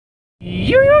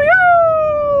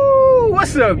U.U.U!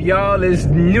 What's up, y'all? It's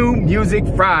New Music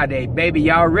Friday, baby.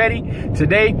 Y'all ready?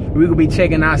 Today, we're gonna be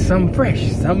checking out something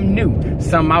fresh, something new,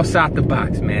 something outside the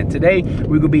box, man. Today,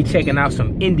 we're gonna be checking out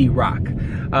some indie rock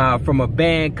from a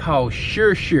band called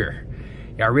U.U.U.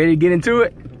 Y'all ready to get into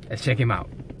it? Let's check him out.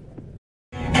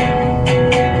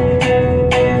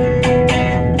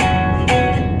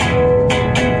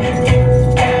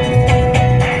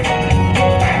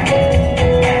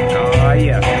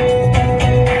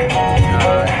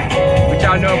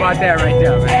 Y'all know about that right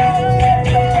there, man.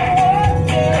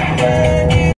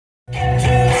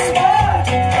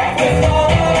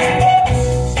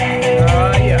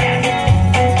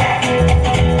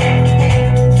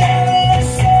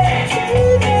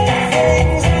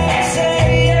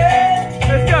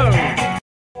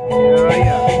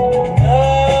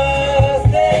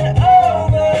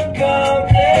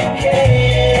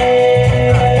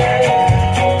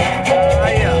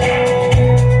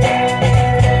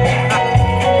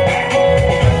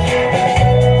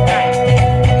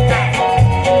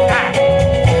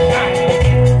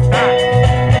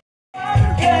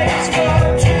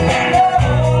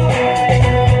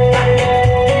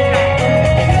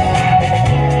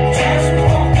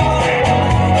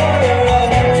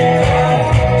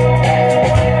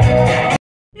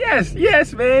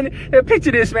 Yes, man.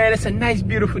 Picture this, man. It's a nice,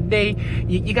 beautiful day.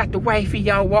 You got the wifey,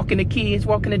 y'all walking the kids,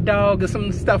 walking the dog, or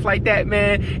some stuff like that,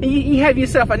 man. And you have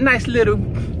yourself a nice little,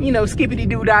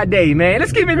 skippity-doo-dah day, man.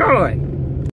 Let's keep it going.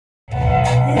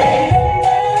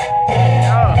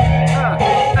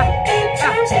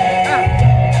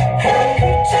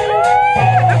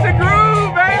 That's a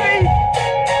groove, baby.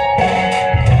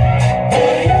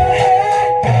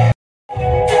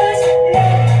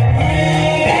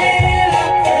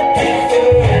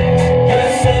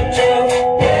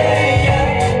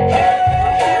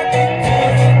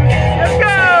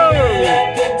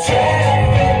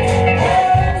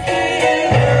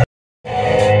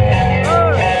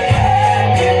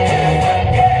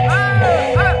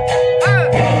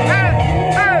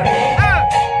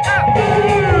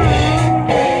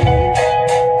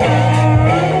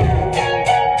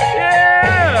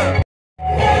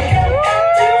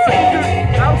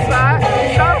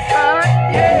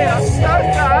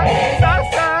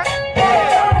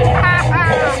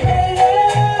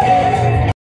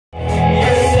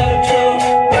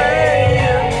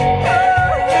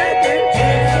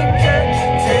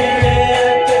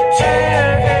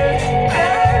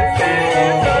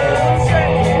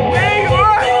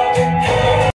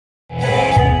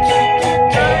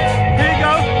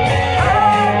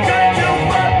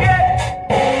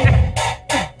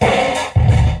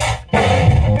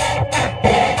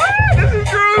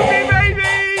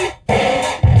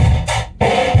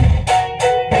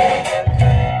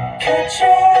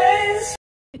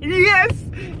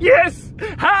 Yes,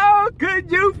 how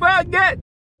could you forget?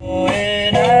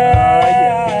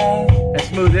 Let's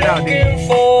smooth it out, dude.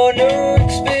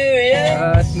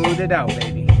 Smooth it out,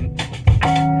 baby.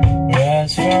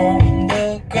 Rise from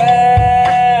the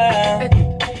ground,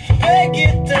 break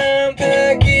it down,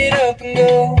 pack it up and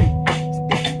go.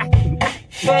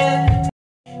 Find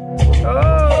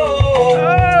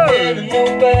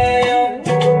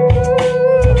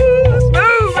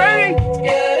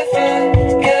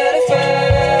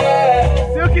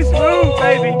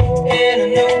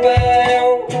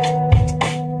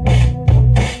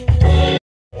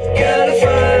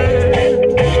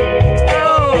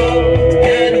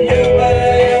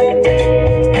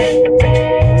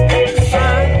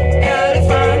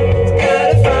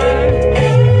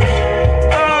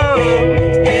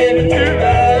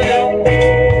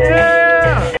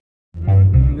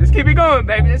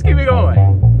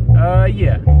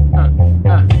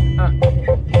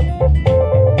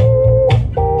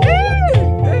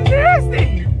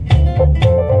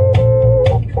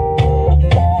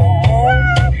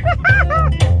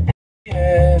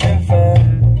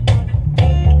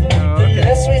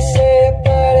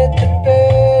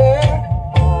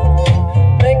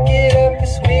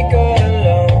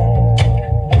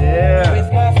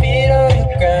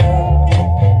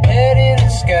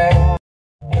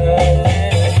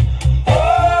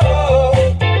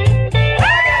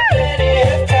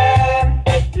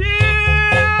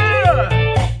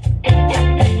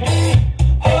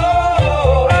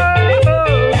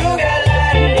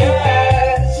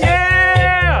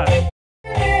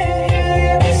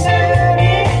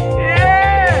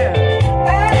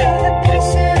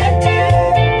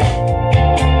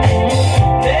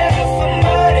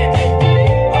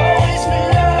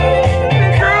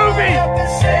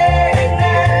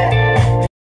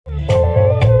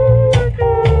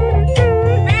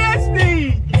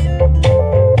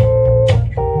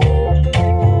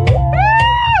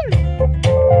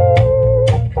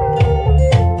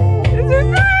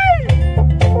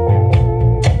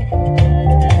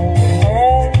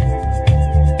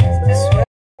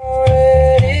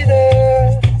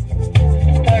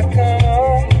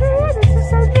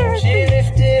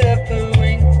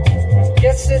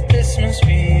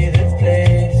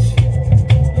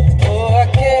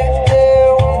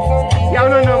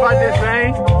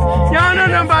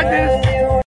something about this.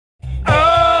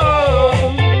 Oh,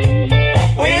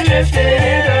 we lifted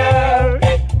it up.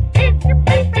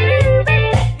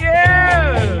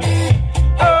 Yeah.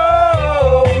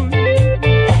 Oh,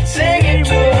 sing it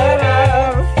to our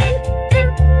love.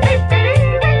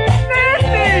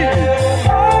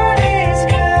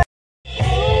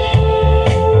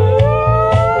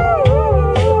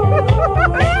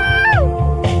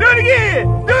 Do it again.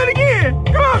 Do it again.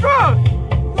 Come on, come on.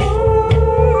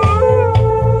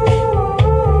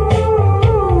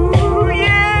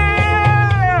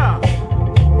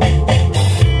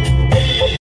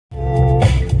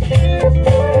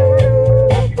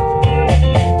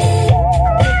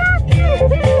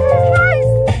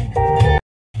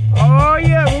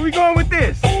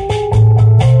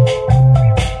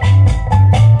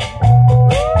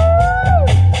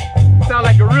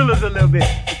 A little bit.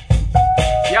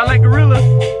 Y'all like gorillas?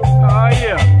 Oh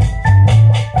yeah.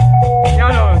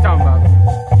 Y'all know what I'm talking about.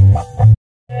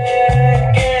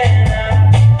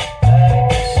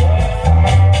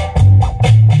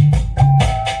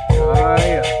 Oh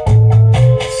yeah.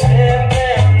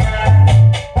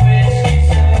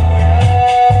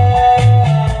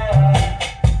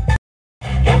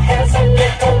 Your hair's a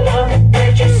little long.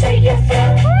 Where'd you say you're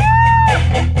from?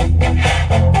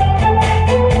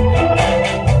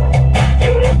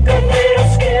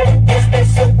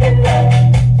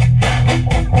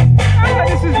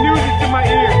 This is music to my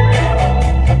ears,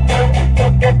 man.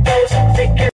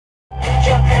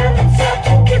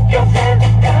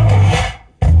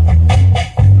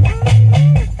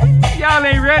 Y'all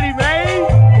ain't ready, man.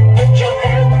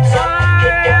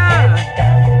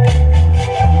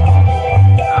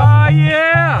 Oh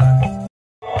yeah.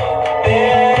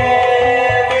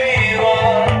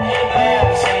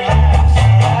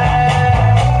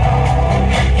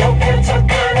 Your pants are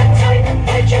kinda tight.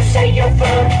 Where'd you say you're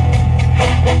from?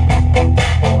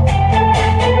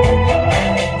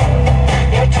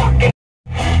 You're talking.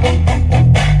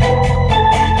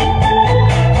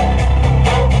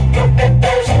 Look at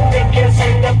those figures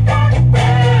in the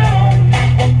background.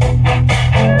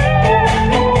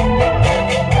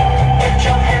 Put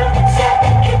your hands up,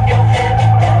 keep your head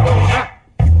down.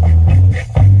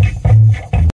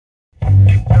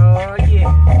 Oh yeah.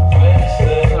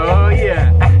 Oh yeah.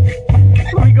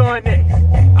 Where we going next?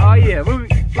 Oh yeah. Where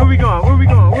we going? Where we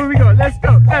going? Where we going? Let's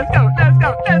go. Let's go. Let's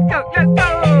go. Let's go. Let's go.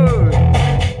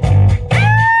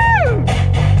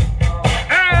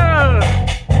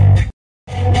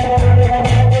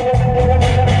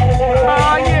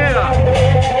 Oh yeah.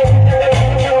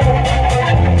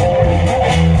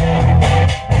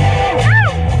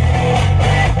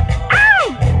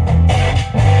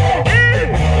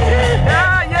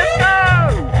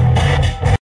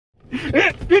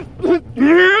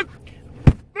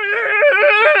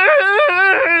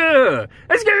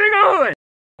 Let's get it going.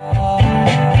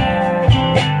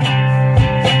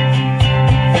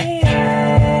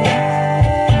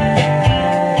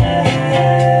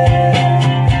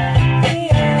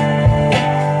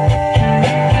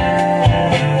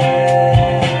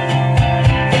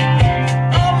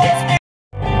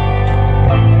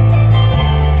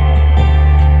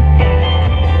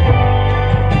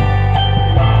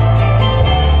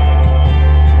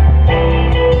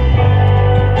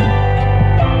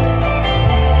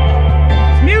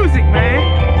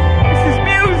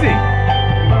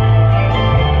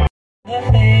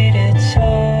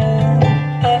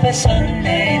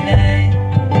 Sunday night,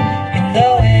 in the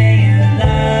way you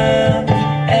love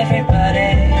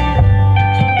everybody.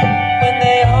 When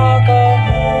they all go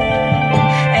home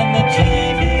and the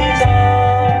TV's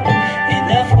on in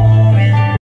the foreign.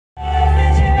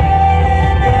 Is it all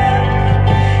enough?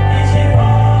 Is it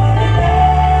all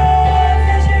enough?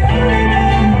 Is it all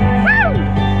enough?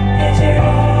 Is it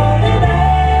all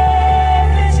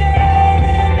enough? Is it all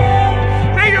enough?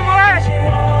 Take it, boy. Is it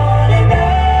all enough?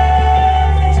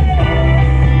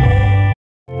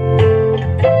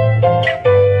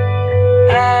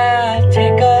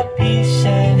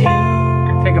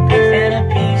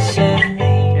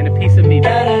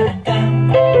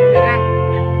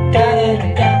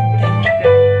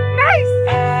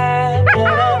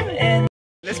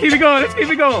 Keep it going, let's keep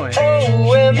it going. Oh,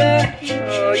 women.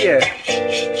 Oh, yeah.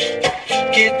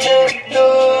 Get to know.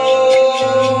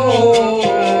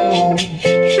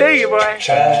 Sing it, boy.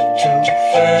 Try to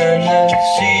find the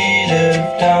seed of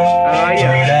doubt. Oh,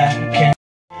 yeah. But I can't.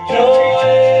 No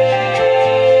way.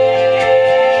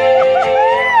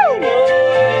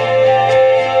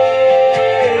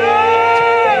 No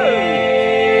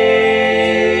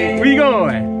way. Where you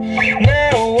going?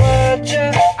 Now watch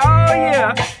out. Oh,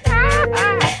 yeah.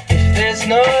 If there's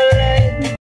no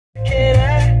light, can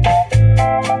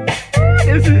I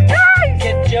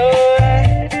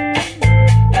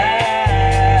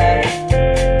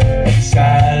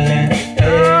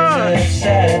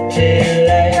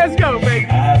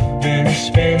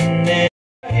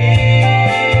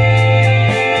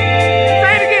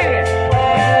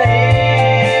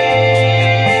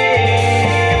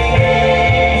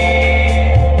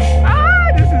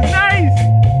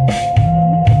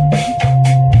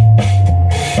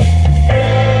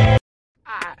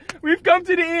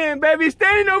in, baby.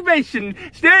 Standing ovation.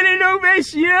 Standing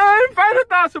ovation. Final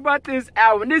thoughts about this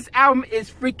album. This album is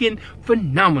freaking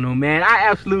phenomenal, man. I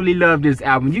absolutely love this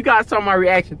album. You guys saw my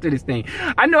reaction to this thing.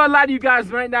 I know a lot of you guys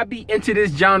might not be into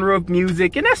this genre of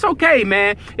music, and that's okay,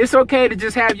 man. It's okay to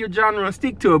just have your genre and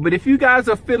stick to it. But if you guys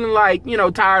are feeling like, you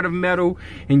know, tired of metal,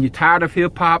 and you're tired of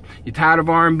hip hop, you're tired of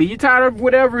R&B, you're tired of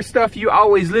whatever stuff you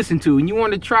always listen to, and you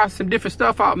want to try some different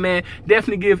stuff out, man,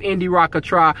 definitely give indie rock a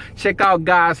try. Check out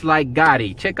guys like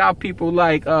Gotti. Check out people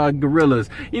like Gorillaz.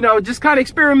 You know, just kind of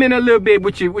experiment a little bit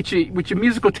with your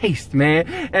musical taste, man.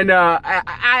 And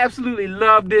I absolutely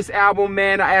love this album,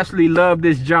 man. I absolutely love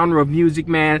this genre of music,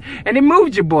 man. And it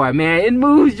moved your boy, man. It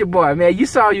moves your boy, man. You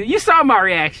saw my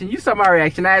reaction. You saw my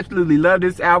reaction. I absolutely love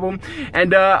this album.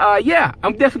 And yeah,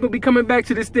 I'm definitely gonna be coming back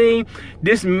to this thing.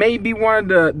 This may be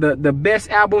one of the best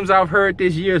albums I've heard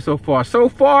this year so far. So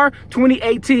far,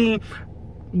 2018.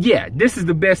 Yeah, this is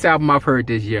the best album I've heard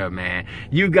this year, man.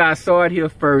 You guys saw it here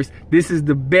first. This is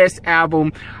the best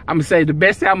album. I'm gonna say the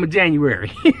best album of January.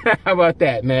 How about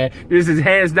that, man? This is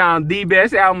hands down the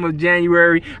best album of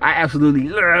January. I absolutely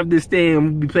love this thing. I'm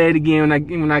gonna be playing it again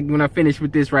when I finish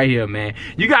with this right here, man.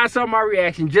 You guys saw my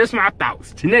reaction, just my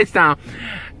thoughts. Till next time.